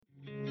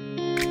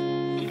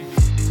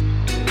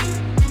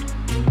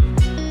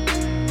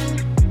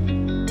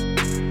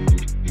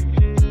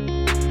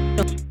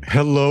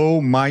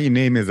Hello, my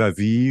name is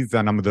Aziz,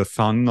 and I'm the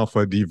son of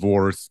a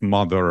divorced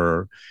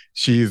mother.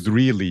 She is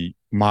really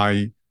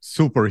my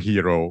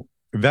superhero.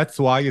 That's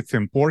why it's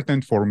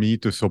important for me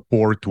to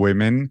support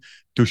women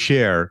to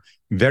share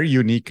their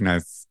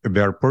uniqueness,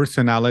 their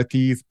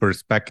personalities,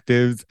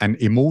 perspectives, and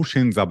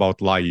emotions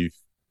about life.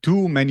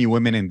 Too many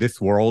women in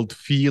this world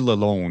feel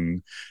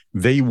alone.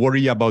 They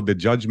worry about the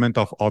judgment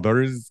of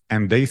others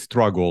and they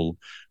struggle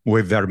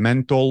with their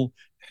mental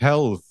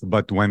health.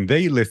 But when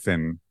they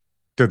listen,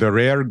 to the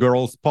Rare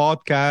Girls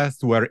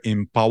podcast, where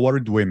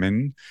empowered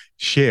women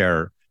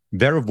share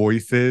their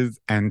voices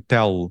and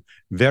tell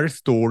their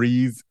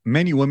stories,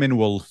 many women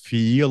will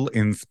feel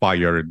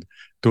inspired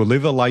to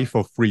live a life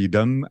of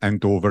freedom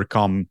and to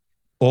overcome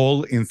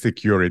all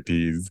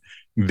insecurities.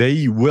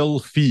 They will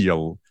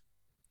feel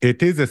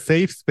it is a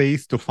safe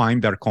space to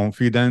find their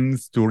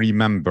confidence, to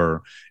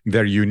remember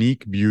their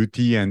unique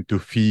beauty, and to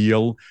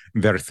feel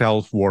their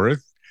self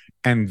worth.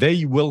 And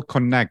they will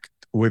connect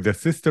with the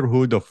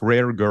sisterhood of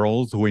rare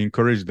girls who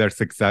encourage their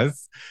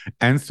success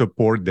and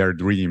support their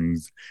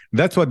dreams.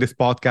 That's what this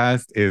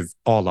podcast is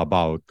all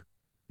about.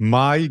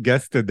 My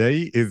guest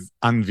today is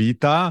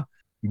Anvita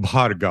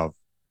Bhargava.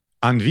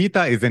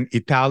 Anvita is an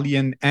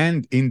Italian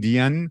and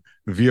Indian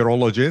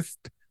virologist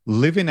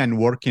living and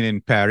working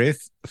in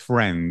Paris,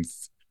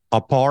 France.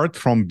 Apart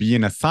from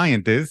being a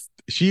scientist,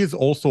 she is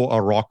also a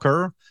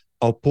rocker,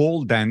 a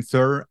pole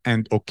dancer,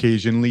 and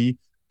occasionally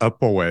a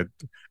poet.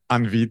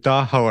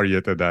 Anvita, how are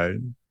you today?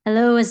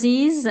 Hello,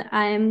 Aziz.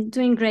 I'm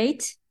doing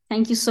great.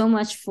 Thank you so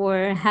much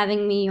for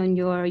having me on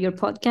your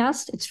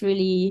podcast.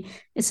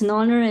 It's an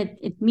honor.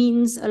 It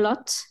means a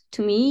lot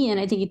to me, and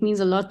I think it means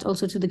a lot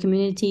also to the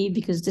community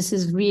because this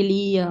is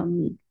really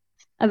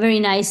a very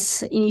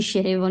nice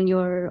initiative on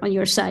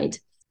your side.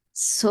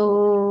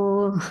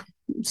 So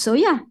so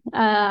yeah,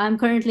 I'm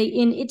currently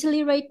in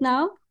Italy right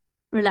now,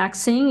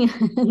 relaxing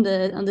on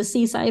the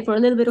seaside for a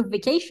little bit of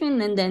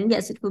vacation, and then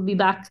yes, it will be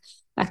back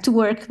to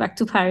work, back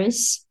to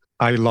Paris.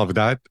 I love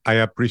that. I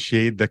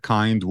appreciate the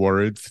kind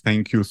words.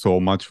 Thank you so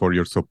much for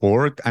your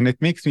support. And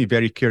it makes me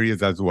very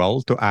curious as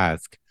well to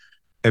ask.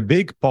 A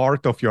big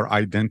part of your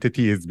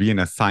identity is being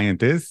a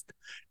scientist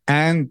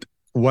and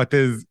what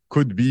is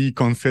could be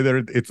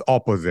considered its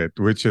opposite,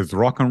 which is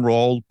rock and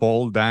roll,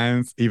 pole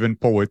dance, even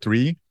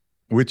poetry,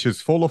 which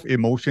is full of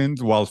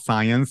emotions, while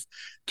science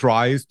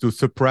tries to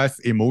suppress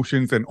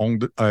emotions in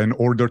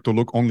order to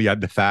look only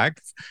at the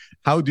facts.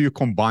 How do you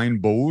combine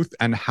both,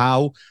 and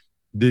how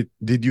did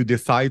you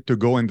decide to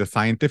go in the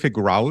scientific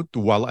route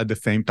while at the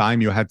same time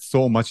you had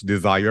so much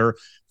desire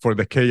for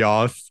the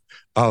chaos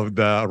of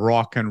the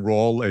rock and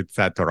roll,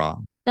 etc.?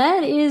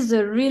 That is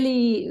a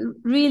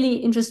really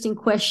interesting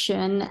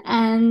question.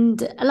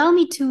 And allow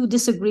me to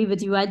disagree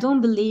with you. I don't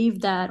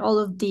believe that all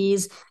of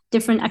these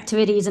different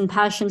activities and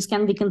passions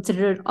can be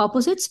considered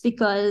opposites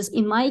because,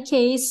 in my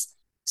case,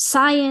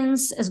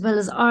 science as well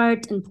as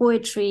art and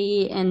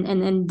poetry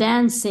and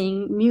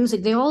dancing,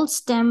 music, they all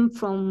stem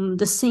from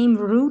the same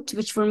root,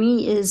 which for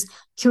me is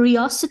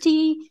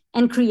curiosity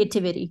and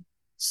creativity.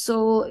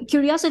 So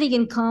curiosity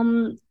can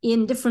come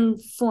in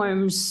different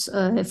forms.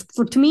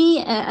 To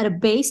me, at a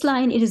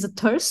baseline, it is a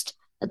thirst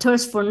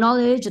for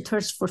knowledge, a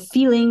thirst for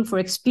feeling, for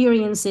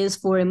experiences,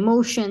 for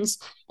emotions.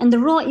 And the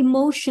raw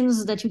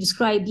emotions that you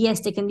described,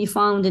 yes, they can be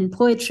found in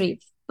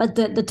poetry, but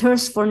the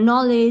thirst for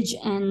knowledge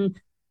and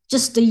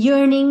just the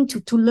yearning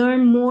to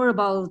learn more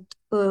about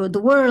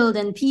the world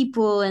and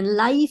people and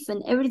life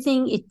and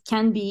everything, it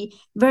can be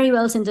very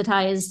well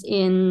synthesized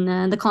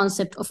in the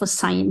concept of a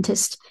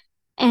scientist.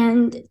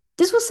 And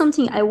this was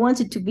something I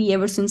wanted to be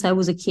ever since I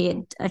was a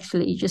kid,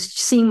 actually, just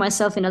seeing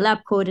myself in a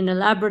lab coat, in a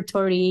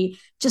laboratory,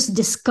 just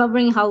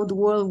discovering how the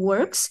world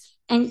works.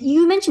 And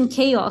you mentioned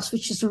chaos,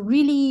 which is a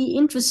really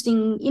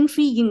interesting,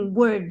 intriguing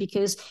word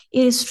because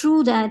it is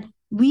true that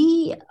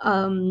we,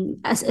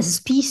 as a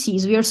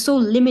species, we are so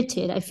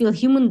limited. I feel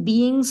human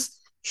beings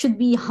should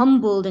be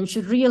humbled and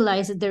should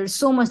realize that there's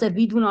so much that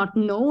we do not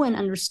know and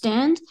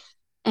understand.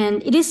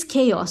 And it is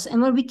chaos. And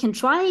what we can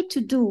try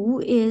to do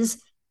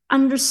is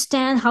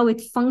understand how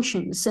it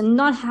functions and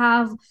not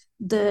have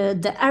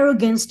the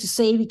arrogance to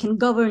say we can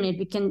govern it,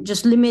 we can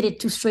just limit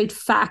it to straight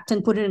fact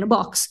and put it in a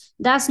box.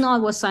 That's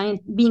not what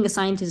being a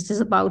scientist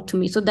is about to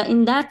me. So that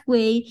in that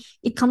way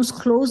it comes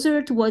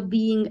closer to what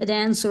being a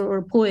dancer or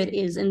a poet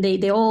is, and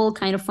they all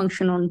kind of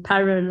function on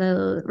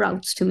parallel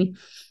routes to me.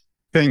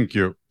 Thank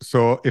you.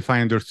 So, if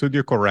I understood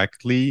you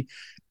correctly,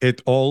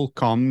 it all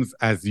comes,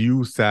 as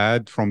you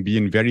said, from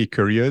being very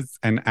curious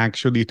and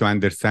actually to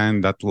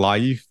understand that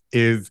life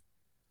is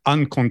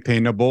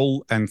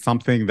uncontainable and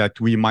something that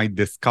we might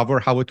discover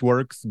how it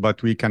works,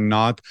 but we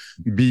cannot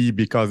be,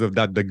 because of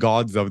that, the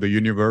gods of the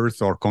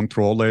universe or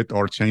control it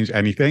or change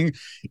anything.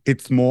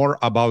 It's more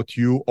about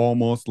you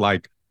almost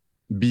like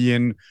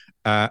being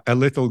a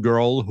little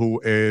girl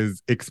who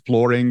is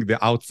exploring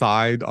the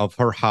outside of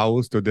her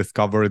house to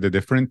discover the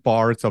different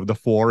parts of the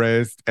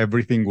forest,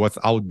 everything what's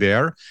out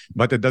there.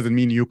 But it doesn't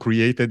mean you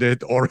created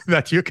it or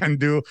that you can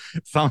do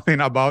something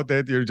about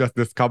it. You're just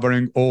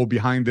discovering, oh,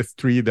 behind this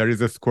tree, there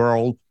is a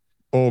squirrel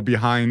oh,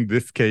 behind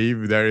this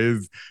cave, there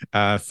is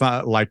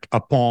like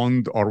a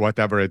pond or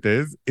whatever it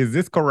is. Is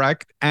this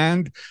correct?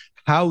 And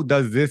how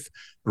does this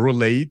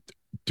relate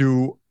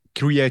to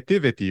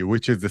creativity,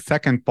 which is the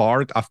second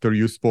part after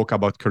you spoke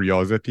about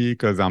curiosity?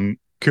 Because I'm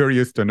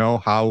curious to know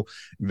how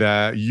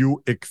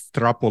you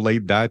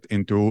extrapolate that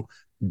into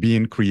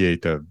being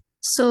creative.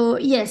 So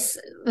yes,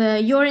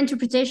 your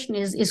interpretation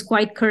is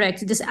quite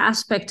correct. This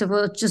aspect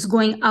of just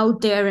going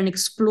out there and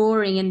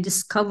exploring and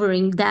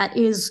discovering, that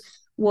is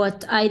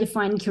what I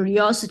define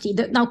curiosity.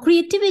 Now,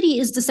 creativity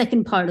is the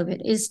second part of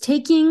it, is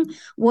taking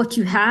what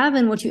you have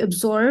and what you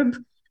absorb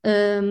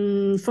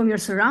from your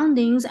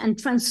surroundings and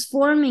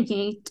transforming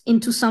it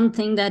into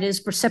something that is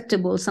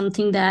perceptible,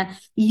 something that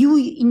you,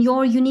 in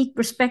your unique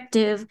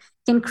perspective,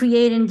 can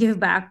create and give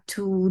back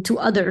to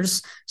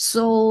others.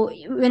 So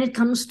when it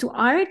comes to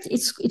art,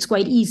 it's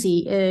quite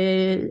easy.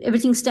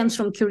 Everything stems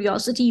from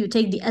curiosity. You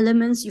take the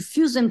elements, you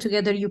fuse them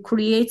together, you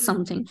create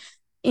something.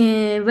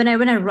 When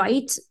I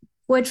write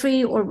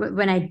poetry, or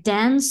when I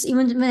dance,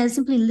 even when I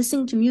simply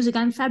listen to music,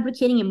 I'm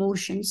fabricating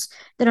emotions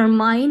that are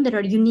mine, that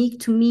are unique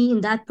to me in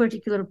that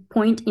particular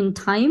point in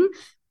time.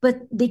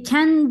 But they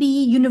can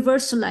be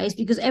universalized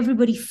because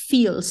everybody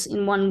feels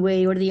in one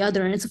way or the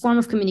other. And it's a form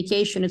of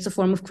communication. It's a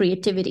form of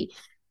creativity.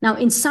 Now,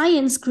 in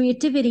science,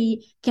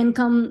 creativity can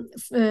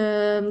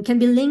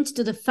be linked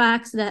to the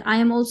fact that I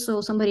am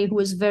also somebody who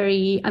is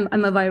I'm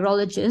a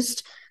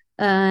virologist.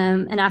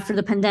 And after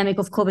the pandemic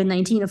of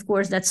COVID-19, of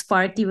course, that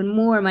sparked even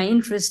more my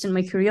interest and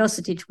my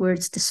curiosity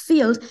towards this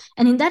field.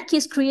 And in that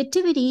case,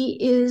 creativity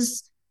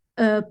is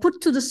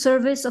put to the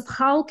service of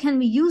how can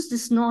we use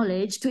this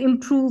knowledge to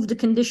improve the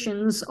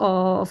conditions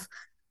of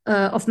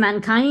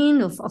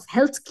mankind, of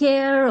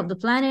healthcare, of the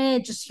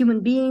planet, just human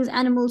beings,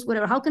 animals,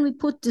 whatever. How can we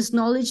put this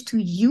knowledge to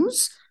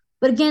use?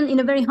 But again, in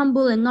a very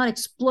humble and not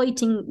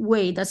exploiting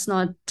way. That's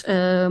not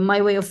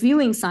my way of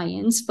viewing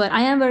science, but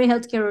I am very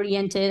healthcare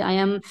oriented. I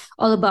am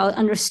all about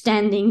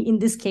understanding, in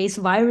this case,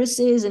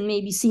 viruses, and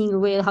maybe seeing a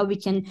way how we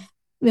can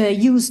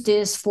use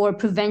this for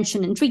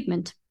prevention and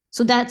treatment.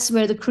 So that's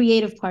where the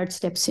creative part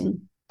steps in.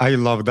 I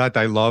love that.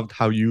 I loved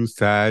how you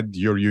said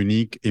your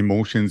unique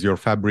emotions, you're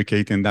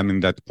fabricating them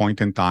in that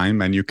point in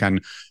time, and you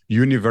can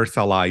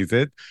universalize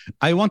it.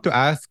 I want to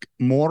ask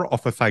more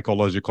of a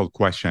psychological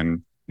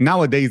question.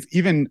 Nowadays,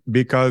 even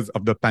because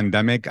of the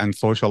pandemic and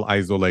social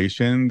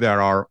isolation, there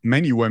are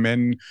many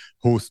women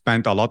who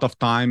spent a lot of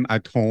time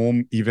at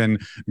home, even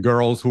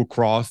girls who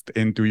crossed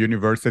into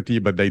university,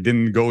 but they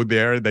didn't go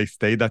there, they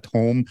stayed at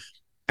home.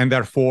 And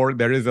therefore,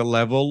 there is a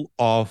level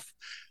of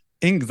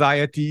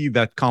anxiety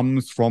that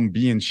comes from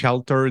being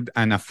sheltered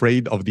and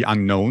afraid of the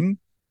unknown.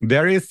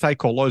 There is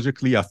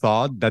psychologically a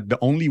thought that the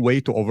only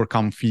way to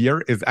overcome fear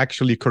is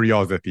actually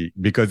curiosity.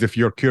 Because if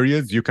you're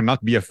curious, you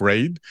cannot be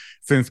afraid,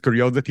 since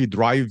curiosity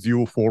drives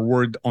you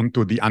forward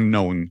onto the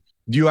unknown.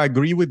 Do you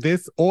agree with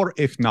this? Or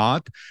if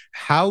not,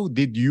 how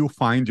did you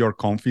find your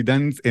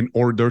confidence in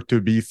order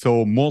to be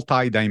so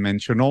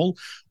multidimensional?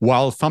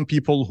 While some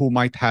people who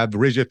might have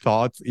rigid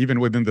thoughts, even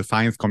within the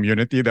science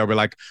community, they were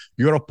like,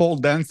 you're a pole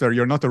dancer,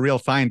 you're not a real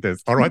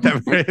scientist, or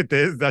whatever it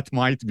is that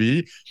might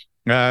be.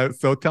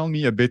 So tell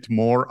me a bit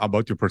more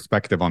about your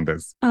perspective on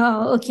this.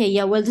 Oh, okay.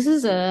 Yeah. Well, this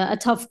is a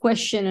tough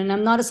question, and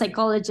I'm not a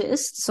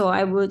psychologist, so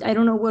I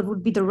don't know what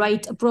would be the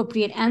right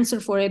appropriate answer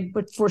for it,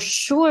 but for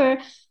sure,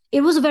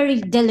 it was a very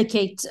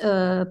delicate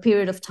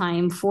period of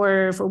time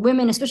for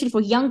women, especially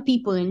for young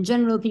people in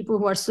general, people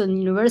who are still in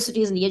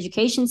universities and the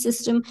education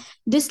system.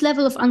 This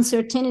level of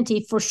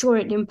uncertainty, for sure,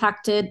 it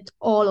impacted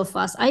all of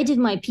us. I did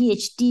my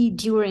PhD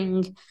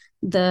during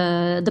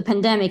the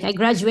pandemic. I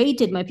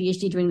graduated my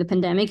PhD during the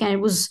pandemic, and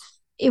it was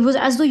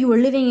as though you were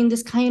living in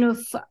this kind of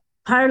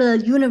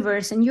parallel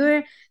universe, and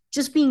you're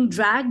just being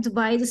dragged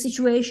by the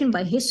situation,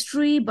 by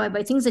history,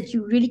 by things that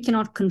you really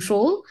cannot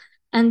control.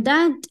 And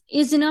that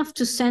is enough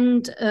to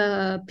send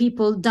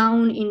people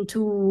down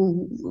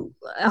into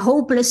a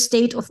hopeless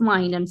state of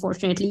mind,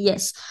 unfortunately,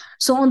 yes.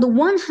 So on the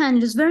one hand,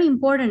 it is very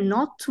important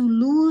not to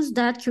lose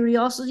that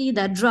curiosity,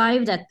 that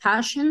drive, that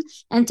passion,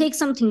 and take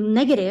something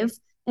negative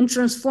and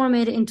transform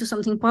it into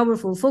something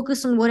powerful.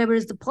 Focus on whatever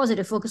is the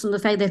positive. Focus on the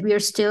fact that we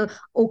are still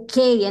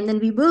okay, and then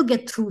we will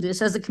get through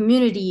this as a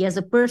community, as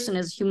a person,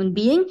 as a human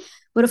being.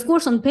 But of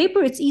course, on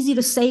paper, it's easy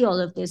to say all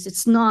of this.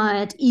 It's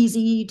not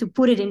easy to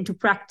put it into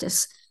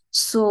practice.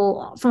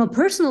 So from a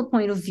personal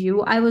point of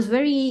view, I was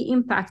very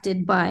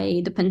impacted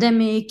by the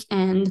pandemic,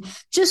 and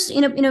just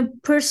in a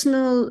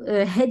personal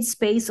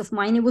headspace of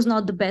mine, it was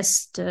not the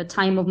best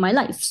time of my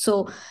life.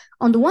 So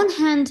on the one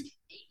hand,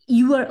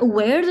 you are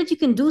aware that you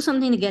can do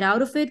something to get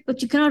out of it,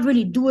 but you cannot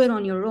really do it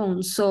on your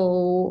own.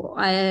 So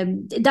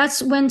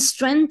that's when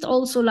strength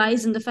also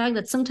lies in the fact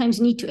that sometimes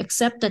you need to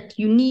accept that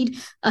you need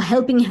a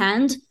helping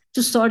hand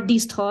to sort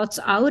these thoughts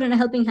out. And a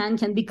helping hand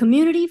can be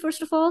community,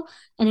 first of all.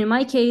 And in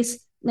my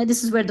case, now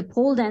this is where the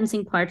pole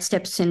dancing part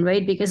steps in,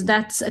 right? Because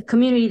that's a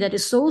community that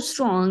is so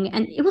strong.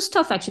 And it was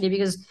tough, actually,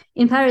 because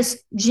in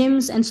Paris,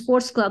 gyms and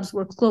sports clubs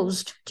were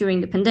closed during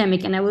the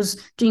pandemic. And I was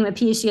doing my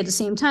PhD at the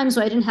same time.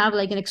 So I didn't have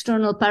like an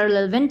external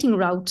parallel venting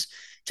route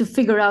to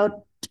figure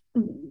out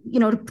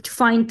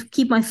to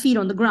keep my feet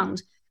on the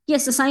ground.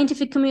 Yes, the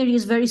scientific community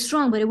is very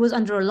strong, but it was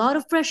under a lot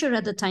of pressure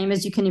at the time,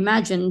 as you can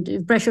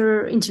imagine,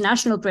 pressure,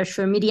 international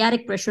pressure,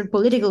 mediatic pressure,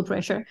 political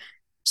pressure.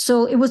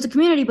 So it was the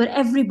community, but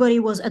everybody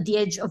was at the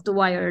edge of the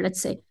wire,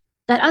 let's say.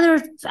 That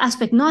other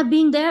aspect not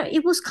being there,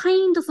 it was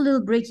kind of a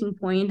little breaking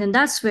point. And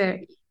that's where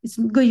it's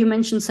good you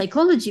mentioned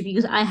psychology,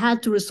 because I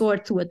had to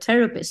resort to a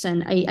therapist.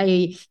 And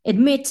I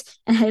admit,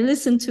 and I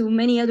listened to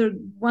many other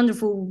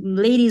wonderful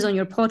ladies on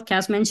your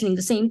podcast mentioning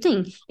the same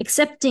thing,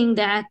 accepting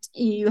that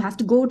you have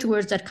to go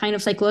towards that kind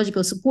of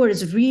psychological support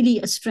is really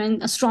a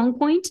strong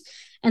point.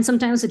 And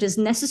sometimes it is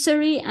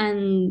necessary,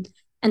 and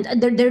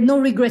there are no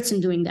regrets in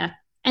doing that.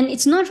 And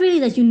it's not really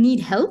that you need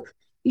help.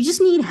 You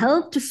just need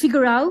help to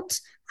figure out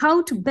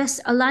how to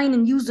best align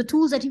and use the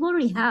tools that you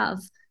already have,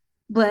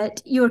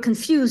 but you're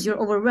confused, you're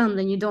overwhelmed,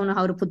 and you don't know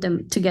how to put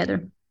them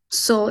together.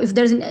 So if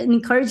there's an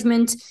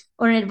encouragement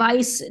or an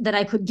advice that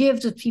I could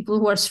give to people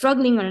who are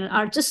struggling or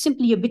are just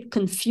simply a bit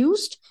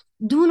confused,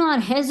 do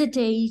not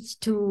hesitate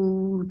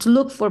to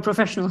look for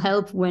professional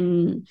help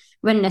when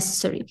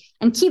necessary,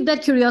 and keep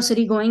that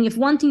curiosity going. If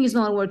one thing is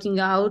not working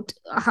out,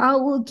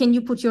 how can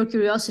you put your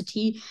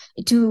curiosity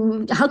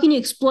how can you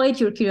exploit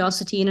your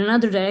curiosity in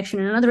another direction,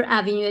 in another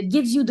avenue that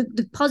gives you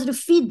the positive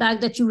feedback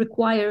that you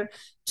require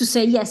to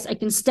say, yes, I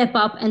can step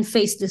up and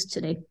face this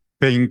today.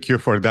 Thank you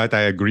for that.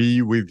 I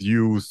agree with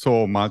you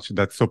so much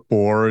that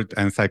support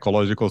and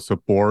psychological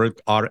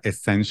support are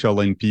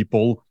essential in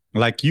people.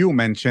 Like you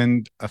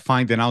mentioned,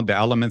 finding out the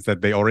elements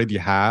that they already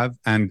have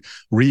and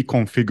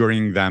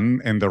reconfiguring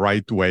them in the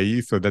right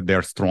way so that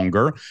they're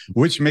stronger,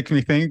 which makes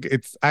me think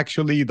it's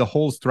actually the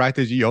whole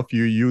strategy of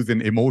you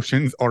using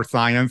emotions or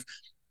science.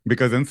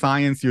 Because in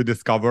science, you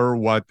discover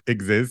what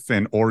exists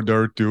in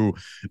order to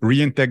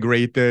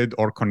reintegrate it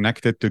or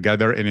connect it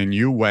together in a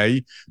new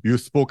way. You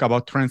spoke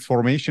about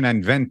transformation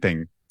and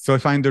venting. So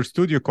if I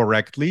understood you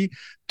correctly,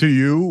 to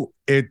you,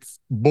 it's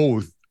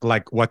both.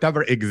 Like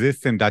whatever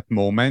exists in that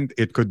moment,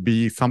 it could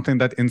be something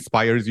that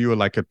inspires you,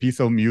 like a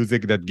piece of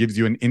music that gives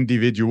you an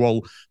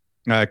individual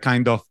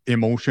kind of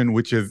emotion,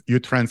 which is you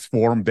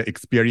transform the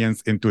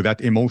experience into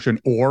that emotion,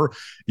 or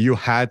you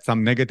had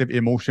some negative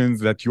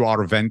emotions that you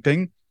are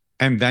venting,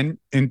 and then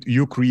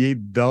you create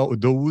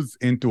those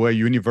into a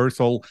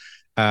universal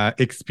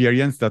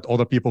experience that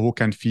other people who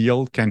can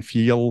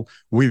feel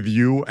with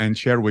you and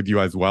share with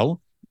you as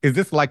well. Is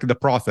this like the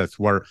process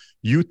where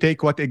you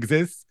take what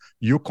exists,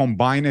 you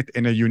combine it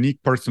in a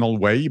unique personal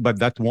way, but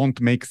that won't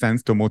make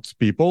sense to most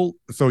people.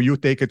 So you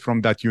take it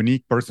from that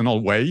unique personal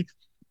way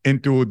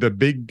into the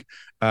big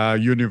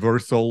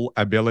universal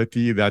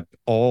ability that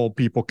all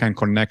people can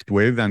connect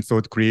with. And so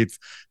it creates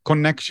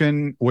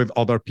connection with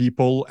other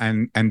people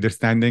and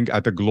understanding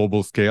at a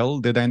global scale.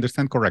 Did I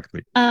understand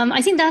correctly?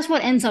 I think that's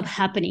what ends up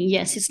happening.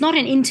 Yes, it's not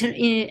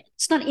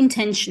it's not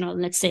intentional.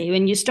 Let's say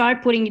when you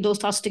start putting those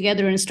thoughts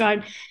together and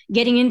start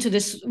getting into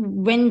this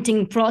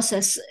venting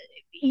process,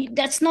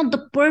 that's not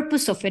the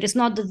purpose of it. It's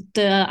not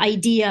the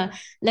idea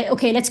like,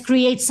 okay, let's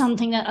create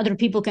something that other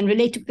people can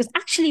relate to. Because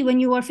actually, when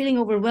you are feeling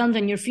overwhelmed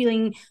and you're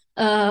feeling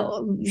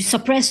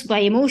suppressed by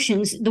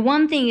emotions, the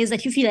one thing is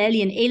that you feel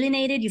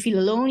alienated, you feel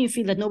alone, you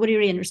feel that nobody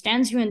really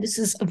understands you. And this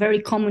is a very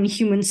common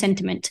human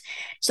sentiment.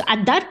 So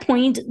at that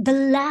point, the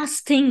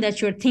last thing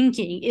that you're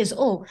thinking is,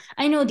 oh,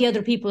 I know the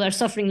other people are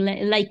suffering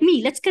like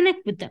me. Let's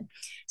connect with them.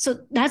 So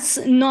that's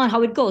not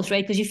how it goes,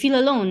 right? Because you feel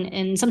alone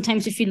and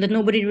sometimes you feel that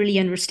nobody really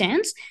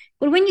understands.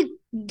 But when you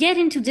get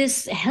into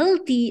this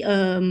healthy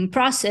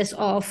process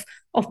of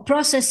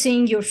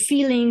processing your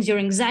feelings, your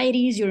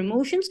anxieties, your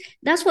emotions,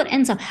 that's what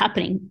ends up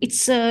happening.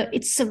 It's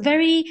a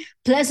very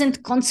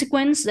pleasant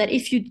consequence that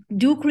if you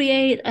do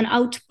create an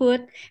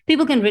output,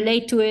 people can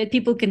relate to it,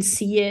 people can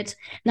see it.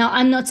 Now,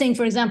 I'm not saying,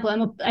 for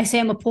example, I say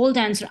I'm a pole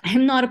dancer.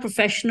 I'm not a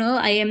professional.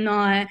 I am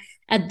not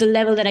at the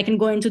level that I can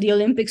go into the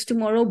Olympics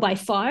tomorrow by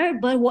far.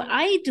 But what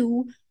I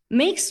do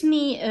makes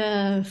me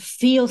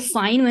feel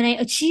fine when I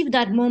achieve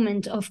that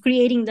moment of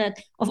creating that,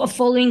 of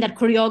following that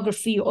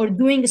choreography or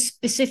doing a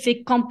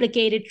specific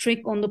complicated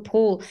trick on the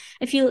pole.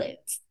 I feel,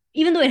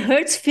 even though it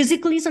hurts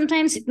physically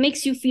sometimes, it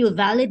makes you feel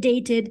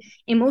validated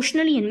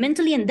emotionally and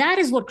mentally. And that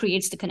is what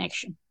creates the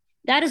connection.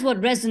 That is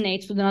what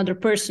resonates with another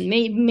person.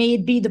 May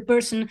it be the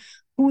person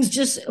who,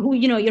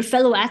 your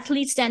fellow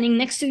athlete standing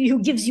next to you,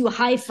 who gives you a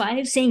high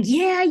five saying,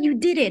 yeah, you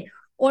did it.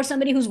 Or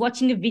somebody who's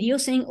watching a video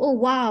saying, oh,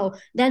 wow,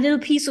 that little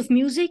piece of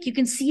music, you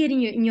can see it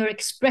in your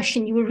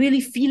expression. You were really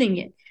feeling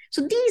it.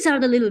 So these are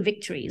the little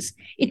victories.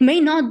 It may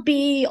not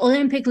be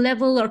Olympic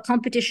level or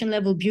competition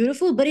level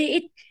beautiful, but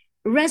it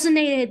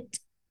resonated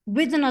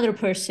with another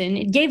person.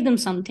 It gave them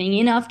something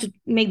enough to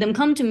make them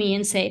come to me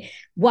and say,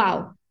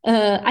 wow,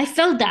 I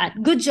felt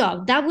that. Good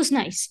job. That was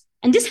nice.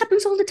 And this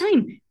happens all the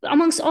time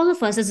amongst all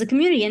of us as a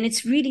community. And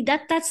it's really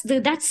that's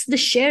the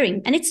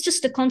sharing. And it's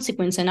just a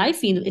consequence. And I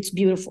feel it's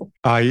beautiful.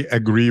 I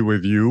agree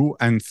with you.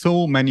 And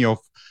so many of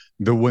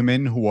the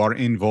women who are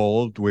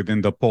involved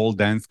within the pole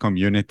dance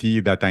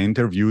community that I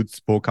interviewed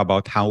spoke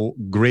about how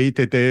great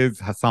it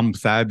is. Some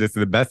said this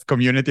is the best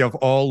community of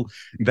all.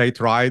 They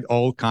tried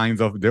all kinds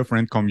of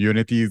different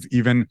communities,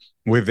 even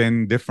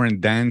within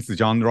different dance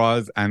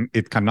genres, and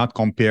it cannot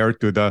compare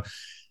to the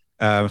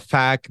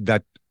fact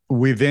that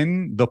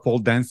within the pole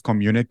dance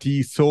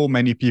community, so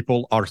many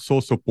people are so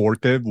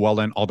supportive, while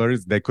in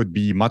others, they could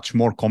be much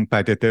more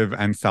competitive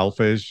and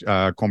selfish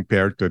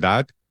compared to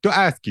that. To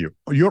ask you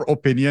your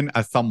opinion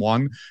as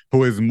someone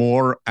who is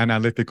more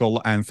analytical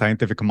and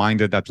scientific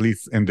minded, at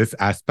least in this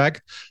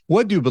aspect,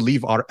 what do you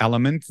believe are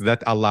elements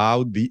that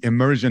allow the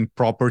emergent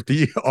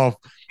property of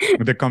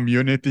the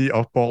community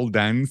of pole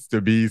dance to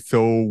be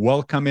so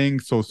welcoming,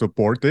 so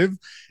supportive,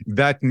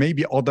 that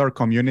maybe other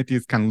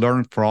communities can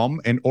learn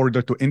from in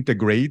order to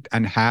integrate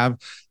and have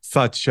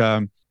such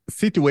a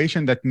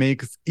situation that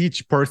makes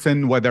each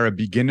person, whether a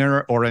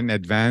beginner or an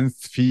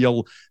advanced,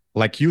 feel,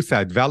 like you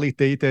said,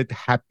 validated,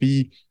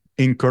 happy,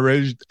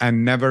 encouraged,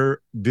 and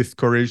never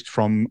discouraged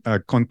from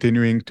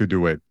continuing to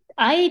do it?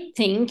 I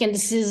think, and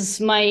this is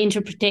my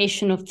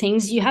interpretation of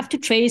things, you have to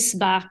trace it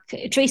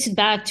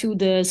back to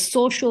the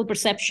social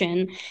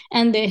perception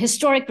and the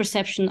historic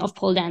perception of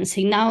pole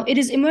dancing. Now, it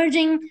is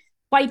emerging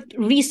quite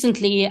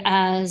recently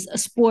as a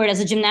sport, as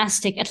a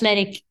gymnastic,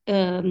 athletic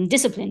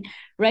discipline,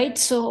 right?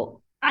 So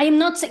I am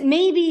not saying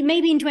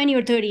maybe in 20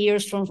 or 30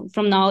 years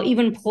from now,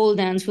 even pole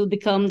dance will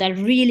become that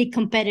really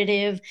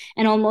competitive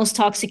and almost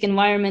toxic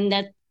environment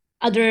that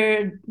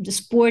other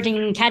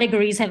sporting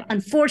categories have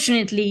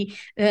unfortunately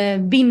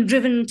been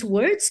driven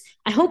towards.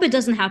 I hope it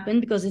doesn't happen,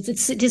 because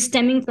it is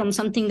stemming from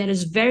something that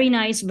is very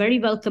nice, very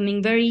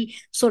welcoming, very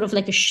sort of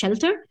like a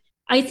shelter.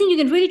 I think you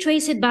can really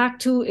trace it back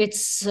to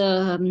its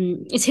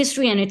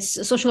history and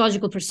its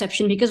sociological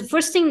perception. Because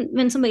first thing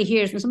when somebody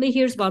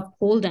hears about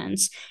pole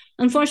dance,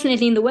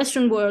 unfortunately in the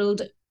Western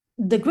world,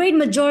 the great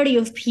majority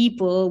of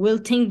people will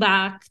think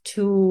back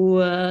to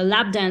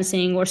lap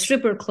dancing or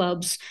stripper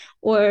clubs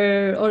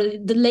or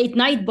the late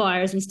night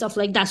bars and stuff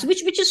like that. So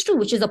which is true,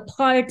 which is a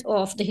part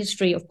of the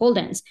history of pole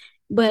dance.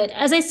 But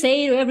as I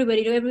say to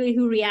everybody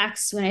who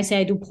reacts when I say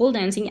I do pole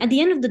dancing, at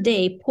the end of the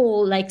day,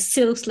 pole, like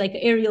silks, like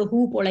an aerial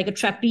hoop or like a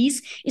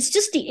trapeze, it's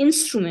just the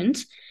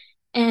instrument.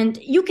 And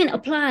you can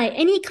apply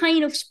any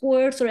kind of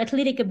sports or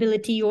athletic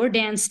ability or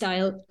dance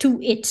style to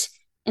it.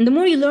 And the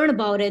more you learn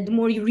about it, the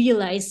more you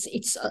realize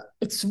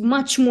it's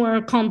much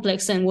more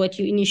complex than what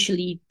you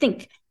initially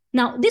think.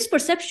 Now, this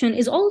perception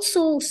is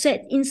also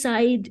set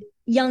inside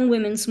young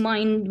women's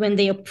mind when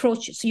they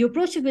approach it. So you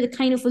approach it with a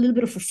kind of a little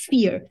bit of a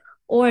fear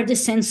or the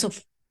sense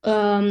of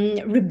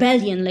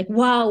rebellion, like,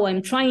 wow,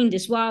 I'm trying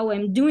this, wow,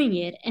 I'm doing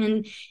it.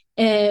 And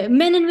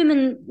men and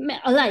women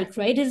alike,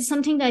 right? It is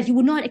something that you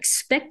would not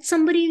expect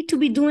somebody to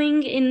be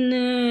doing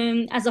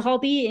in as a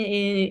hobby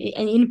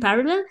in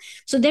parallel.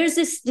 So there's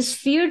this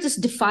fear, this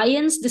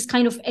defiance, this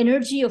kind of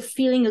energy of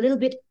feeling a little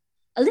bit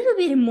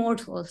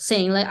immortal,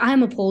 saying like,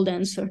 I'm a pole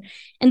dancer.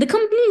 And the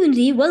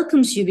community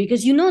welcomes you,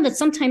 because you know that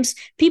sometimes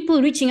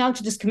people reaching out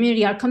to this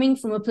community are coming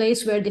from a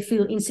place where they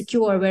feel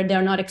insecure, where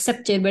they're not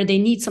accepted, where they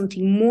need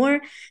something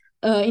more.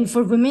 And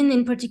for women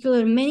in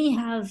particular,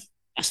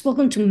 I've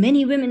spoken to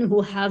many women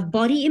who have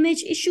body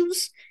image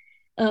issues,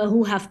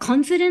 who have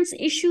confidence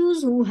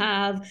issues, who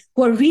are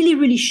really,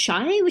 really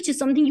shy, which is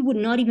something you would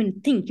not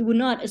even think. You would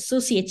not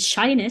associate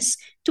shyness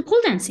to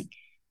pole dancing.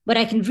 But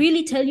I can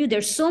really tell you,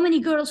 there's so many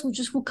girls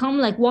who come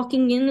like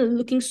walking in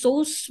looking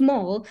so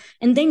small,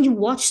 and then you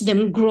watch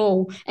them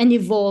grow and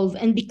evolve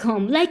and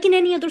become like in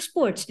any other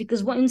sports.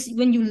 Because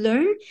when you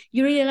learn,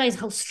 you realize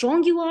how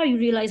strong you are, you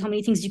realize how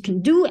many things you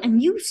can do,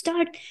 and you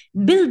start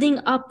building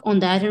up on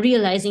that and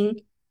realizing,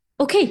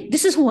 okay,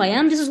 this is who I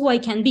am, this is who I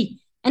can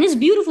be. And it's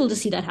beautiful to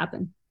see that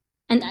happen.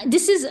 And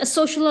this is a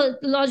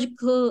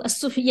sociological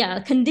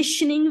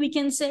conditioning, we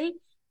can say,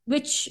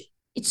 which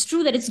it's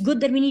true that it's good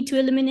that we need to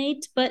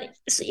eliminate, but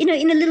in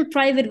a little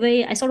private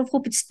way, I sort of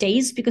hope it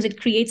stays, because it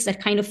creates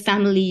that kind of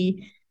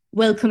family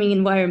welcoming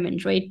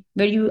environment, right?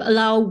 Where you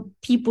allow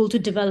people to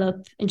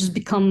develop and just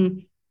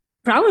become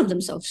proud of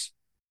themselves.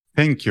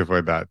 Thank you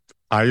for that.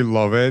 I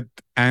love it.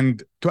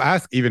 And to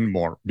ask even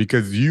more,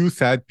 because you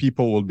said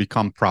people will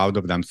become proud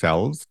of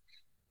themselves,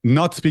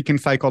 not speaking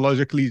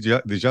psychologically,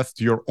 just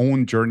your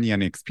own journey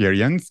and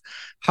experience.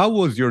 How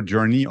was your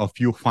journey of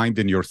you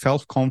finding your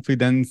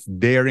self-confidence,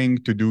 daring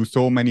to do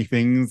so many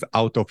things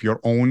out of your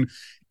own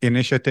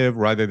initiative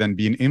rather than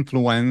being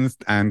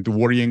influenced and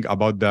worrying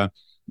about the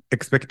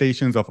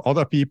expectations of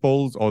other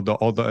people's or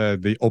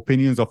the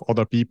opinions of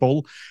other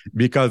people?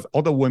 Because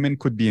other women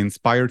could be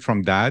inspired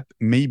from that.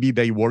 Maybe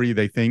they worry,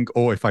 they think,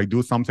 oh, if I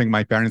do something,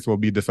 my parents will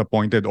be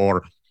disappointed,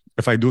 or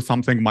if I do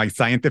something, my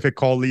scientific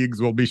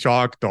colleagues will be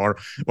shocked, or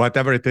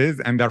whatever it is,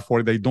 and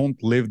therefore they don't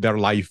live their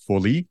life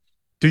fully.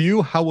 To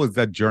you, how was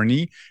that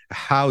journey?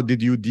 How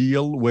did you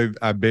deal with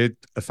a bit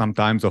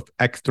sometimes of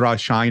extra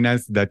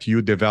shyness that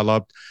you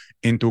developed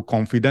into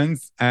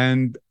confidence,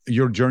 and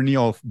your journey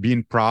of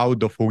being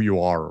proud of who you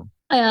are?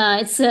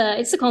 It's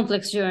a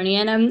complex journey,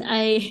 and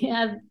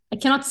I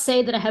cannot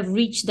say that I have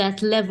reached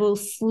that level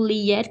fully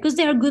yet, because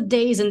there are good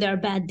days and there are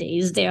bad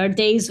days. There are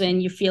days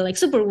when you feel like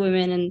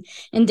superwoman,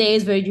 and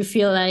days where you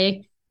feel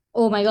like,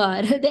 oh my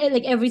god,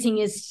 like everything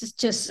is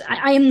just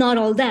I am not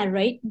all that,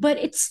 right? But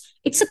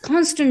it's a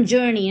constant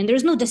journey, and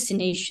there's no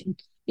destination,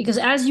 because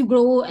as you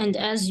grow and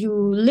as you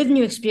live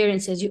new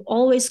experiences, you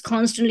always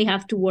constantly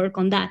have to work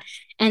on that,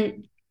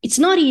 and it's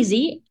not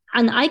easy.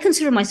 And I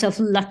consider myself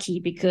lucky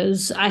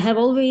because I have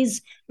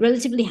always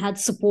relatively had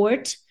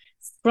support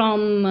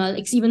from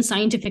like even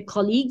scientific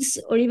colleagues,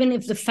 or even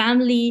if the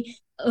family.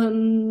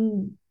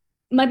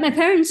 My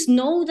parents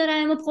know that I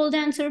am a pole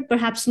dancer,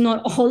 perhaps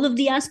not all of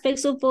the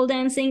aspects of pole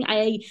dancing.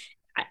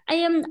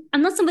 I'm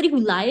not somebody who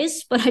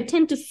lies, but I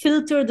tend to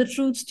filter the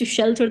truths to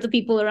shelter the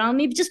people around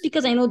me, just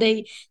because I know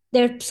there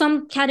are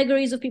some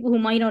categories of people who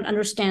might not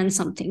understand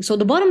something. So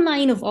the bottom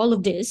line of all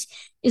of this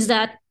is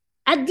that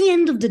at the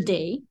end of the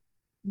day,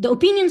 the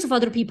opinions of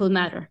other people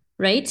matter,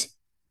 right?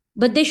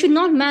 But they should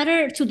not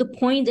matter to the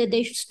point that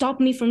they should stop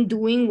me from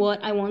doing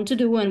what I want to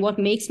do and what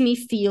makes me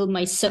feel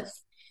myself.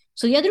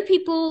 So the other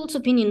people's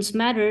opinions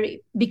matter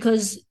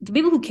because the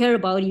people who care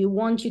about you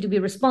want you to be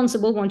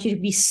responsible, want you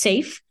to be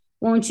safe,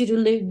 want you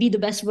to be the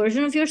best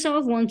version of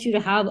yourself, want you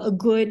to have a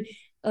good,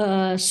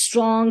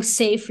 strong,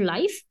 safe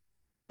life.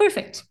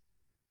 Perfect.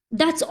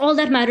 That's all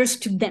that matters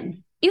to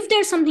them. If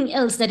there's something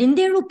else that, in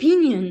their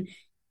opinion,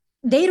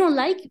 they don't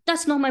like,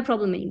 that's not my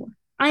problem anymore.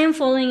 I'm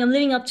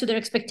living up to their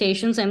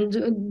expectations. I'm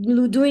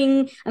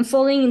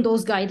following in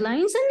those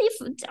guidelines. And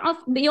if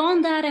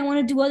beyond that, I want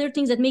to do other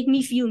things that make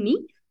me feel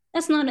me,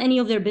 that's not any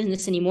of their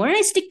business anymore. And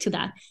I stick to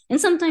that. And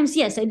sometimes,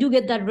 yes, I do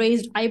get that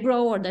raised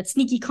eyebrow or that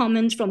sneaky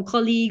comment from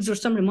colleagues or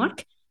some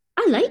remark.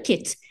 I like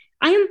it.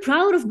 I am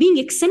proud of being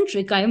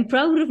eccentric. I am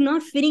proud of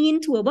not fitting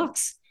into a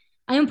box.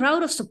 I am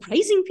proud of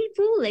surprising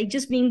people, like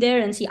just being there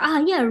and see,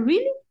 yeah,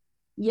 really?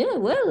 Yeah,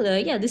 well,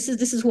 yeah, this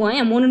is who I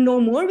am. Want to know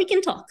more? We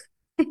can talk.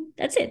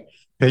 That's it.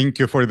 Thank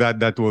you for that.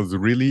 That was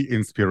really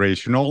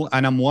inspirational.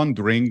 And I'm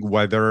wondering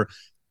whether,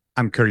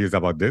 I'm curious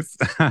about this,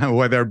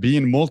 whether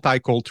being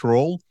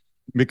multicultural,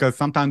 because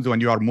sometimes when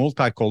you are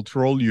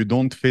multicultural, you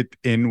don't fit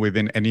in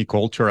within any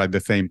culture at the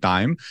same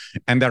time.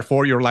 And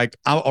therefore, you're like,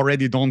 I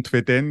already don't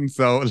fit in.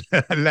 So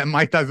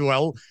might as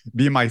well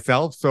be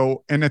myself.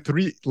 So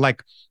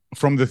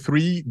from the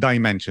three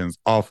dimensions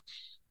of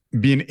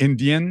being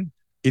Indian,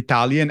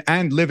 Italian,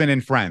 and living in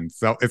France.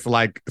 So it's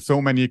like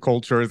so many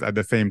cultures at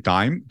the same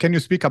time. Can you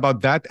speak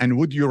about that? And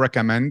would you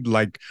recommend,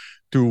 like,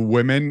 to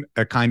women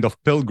a kind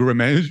of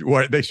pilgrimage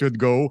where they should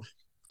go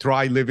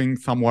try living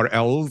somewhere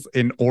else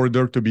in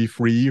order to be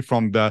free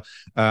from the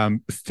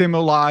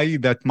stimuli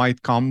that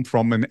might come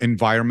from an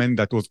environment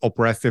that was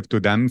oppressive to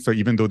them? So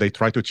even though they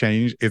try to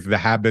change, it's the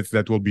habits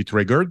that will be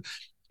triggered.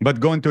 But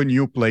going to a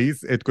new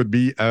place, it could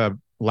be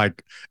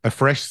like a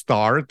fresh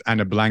start and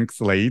a blank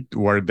slate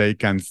where they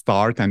can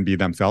start and be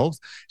themselves.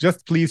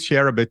 Just please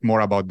share a bit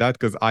more about that,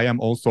 because I am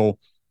also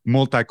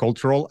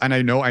multicultural, and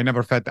I know I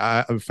never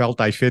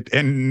felt I fit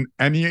in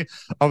any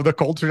of the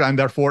cultures, and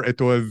therefore it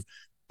was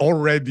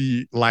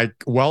already like,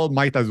 well,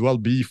 might as well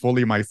be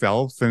fully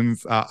myself,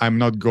 since I'm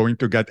not going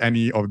to get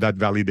any of that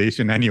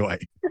validation anyway.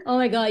 Oh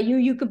my god,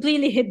 you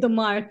completely hit the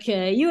mark.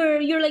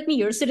 You're like me,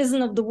 you're a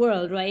citizen of the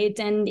world, right?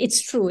 And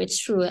it's true.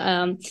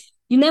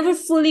 You never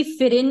fully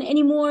fit in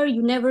anymore.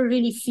 You never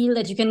really feel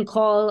that you can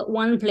call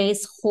one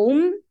place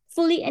home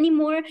fully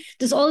anymore.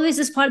 There's always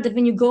this part that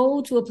when you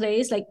go to a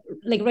place, like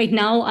right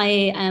now, I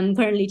am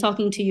currently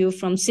talking to you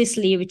from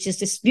Sicily, which is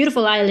this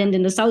beautiful island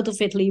in the south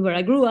of Italy where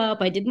I grew up.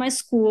 I did my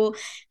school.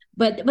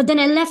 But then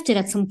I left it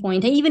at some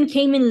point. I even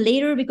came in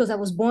later because I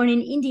was born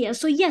in India.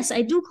 So yes,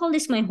 I do call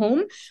this my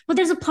home, but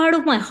there's a part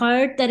of my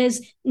heart that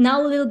is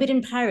now a little bit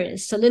in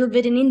Paris, a little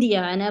bit in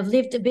India, and I've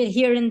lived a bit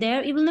here and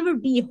there. It will never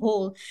be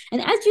whole.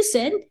 And as you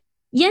said,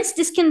 yes,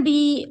 this can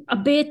be a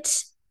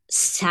bit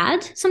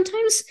sad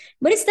sometimes,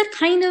 but it's that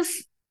kind of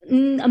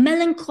a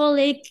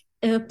melancholic,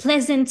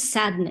 pleasant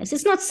sadness.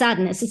 It's not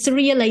sadness, it's a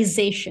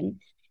realization.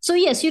 So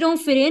yes, you don't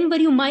fit in,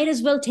 but you might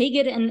as well take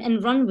it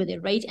and run with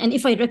it, right? And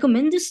if I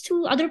recommend this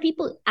to other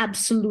people,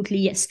 absolutely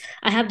yes.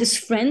 I have this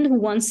friend who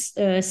once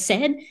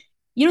said,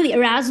 the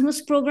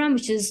Erasmus program,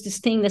 which is this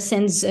thing that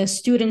sends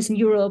students in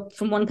Europe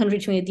from one country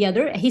to the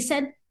other. He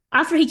said,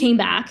 after he came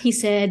back, he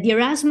said, the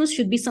Erasmus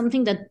should be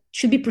something that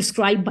should be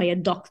prescribed by a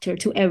doctor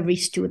to every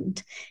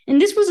student.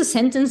 And this was a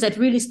sentence that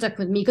really stuck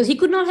with me, because he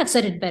could not have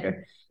said it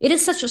better. It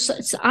is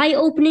it's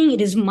eye-opening,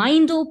 it is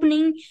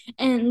mind-opening,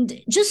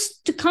 and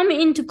just to come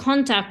into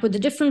contact with a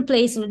different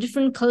place and a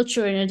different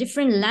culture and a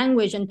different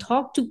language and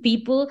talk to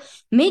people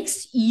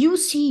makes you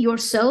see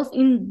yourself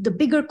in the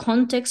bigger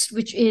context,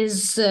 which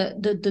is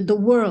the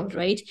world,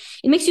 right?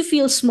 It makes you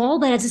feel small,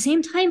 but at the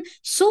same time,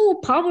 so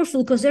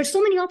powerful, because there's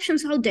so many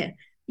options out there.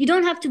 You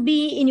don't have to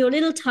be in your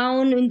little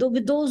town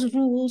with those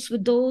rules,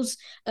 with those,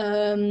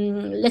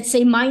 let's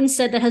say,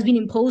 mindset that has been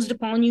imposed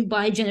upon you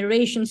by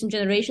generations and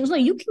generations. No,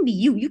 you can be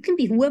you. You can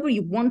be whoever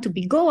you want to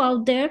be. Go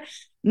out there,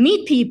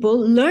 meet people,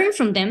 learn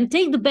from them,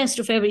 take the best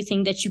of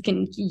everything that you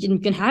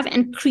can have,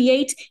 and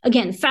create,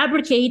 again,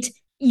 fabricate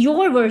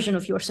your version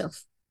of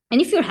yourself. And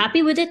if you're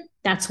happy with it,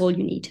 that's all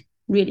you need,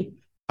 really.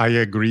 I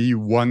agree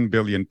 1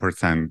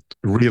 billion%.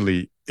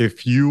 Really,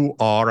 if you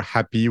are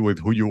happy with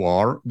who you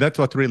are, that's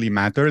what really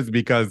matters.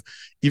 Because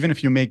even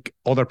if you make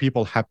other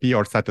people happy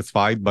or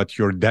satisfied, but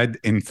you're dead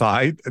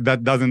inside,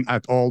 that doesn't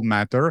at all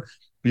matter.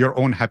 Your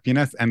own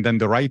happiness, and then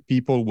the right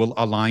people will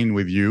align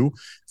with you.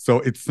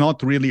 So it's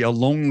not really a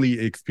lonely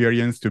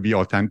experience to be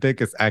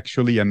authentic. It's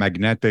actually a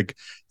magnetic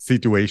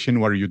situation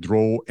where you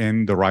draw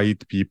in the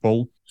right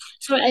people.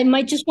 So I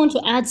might just want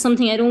to add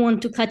something. I don't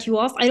want to cut you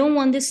off. I don't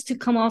want this to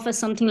come off as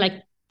something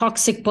like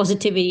toxic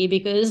positivity,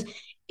 because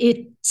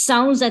it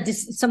sounds that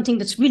this is something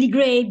that's really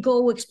great.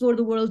 Go explore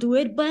the world, do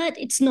it. But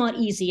it's not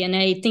easy. And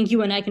I think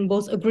you and I can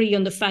both agree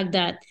on the fact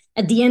that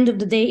at the end of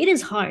the day, it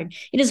is hard.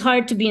 It is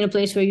hard to be in a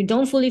place where you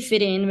don't fully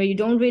fit in, where you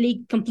don't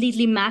really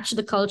completely match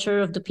the culture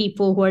of the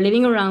people who are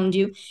living around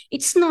you.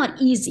 It's not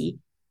easy.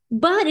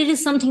 But it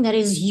is something that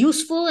is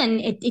useful,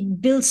 and it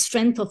builds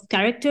strength of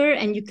character,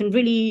 and you can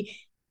really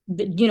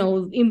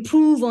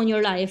improve on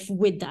your life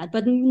with that.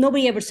 But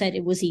nobody ever said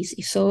it was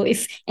easy. So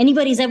if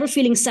anybody's ever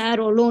feeling sad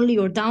or lonely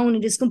or down,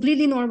 it is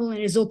completely normal, and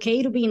it is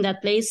okay to be in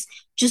that place.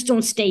 Just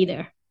don't stay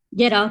there.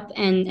 Get up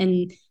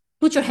and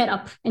put your head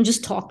up and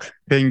just talk.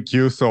 Thank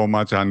you so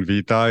much,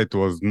 Anvita. It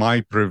was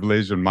my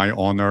privilege and my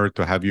honor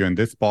to have you in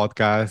this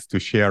podcast, to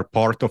share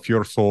part of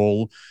your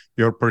soul,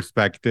 your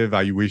perspective.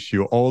 I wish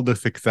you all the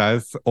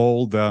success,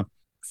 all the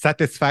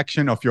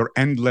satisfaction of your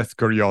endless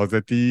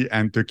curiosity,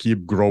 and to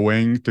keep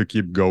growing, to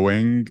keep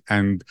going.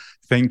 And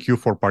thank you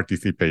for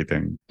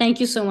participating. Thank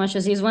you so much,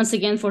 Aziz, once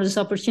again for this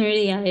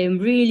opportunity. I am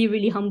really,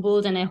 really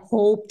humbled, and I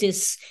hope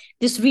this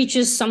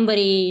reaches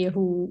somebody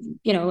who,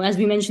 as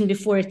we mentioned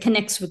before, it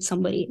connects with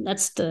somebody.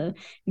 That's the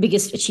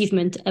biggest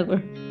achievement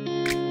ever.